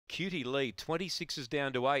Cutie lead. 26 is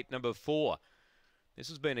down to 8. Number 4. This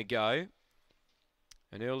has been a go.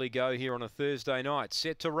 An early go here on a Thursday night.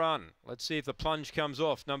 Set to run. Let's see if the plunge comes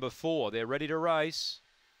off. Number 4. They're ready to race.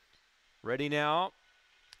 Ready now.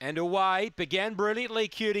 And away. Began brilliantly,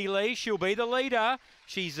 Cutie Lee. She'll be the leader.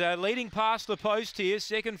 She's leading past the post here.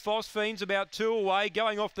 Second, Phosphine's about 2 away.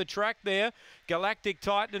 Going off the track there. Galactic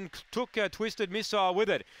Titan took a Twisted Missile with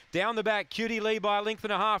it. Down the back, Cutie Lee by a length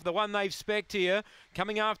and a half. The one they've specced here.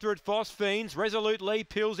 Coming after it, Phosphine's. Resolute Lee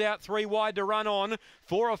peels out 3 wide to run on.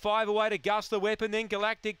 4 or 5 away to Gus the Weapon. Then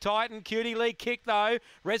Galactic Titan. Cutie Lee kick though.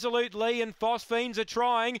 Resolute Lee and Phosphine's are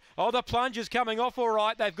trying. Oh, the plunge is coming off all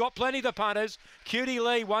right. They've got plenty, the punters. Cutie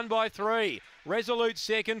Lee won by 3. Resolute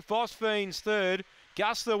second. Phosphine's third.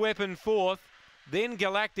 Gus the Weapon fourth. Then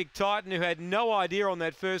Galactic Titan, who had no idea on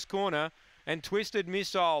that first corner. And Twisted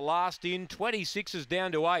Missile last in. 26 is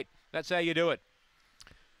down to 8. That's how you do it.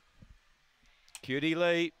 Cutie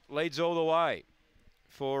Lee leads all the way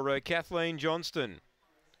for Kathleen Johnston.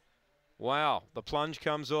 Wow, the plunge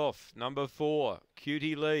comes off. Number 4,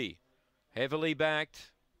 Cutie Lee, heavily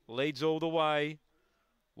backed, leads all the way.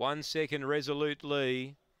 1 second, Resolute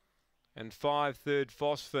Lee, and 5 third,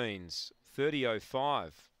 Phosphine's.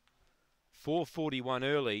 30.05. 4:41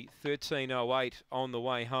 early, 13.08 on the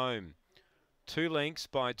way home. 2 lengths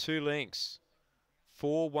by 2 lengths.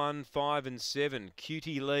 4, 1, 5 and 7,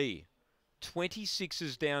 Cutie Lee. 26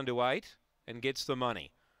 is down to 8 and gets the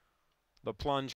money. The plunge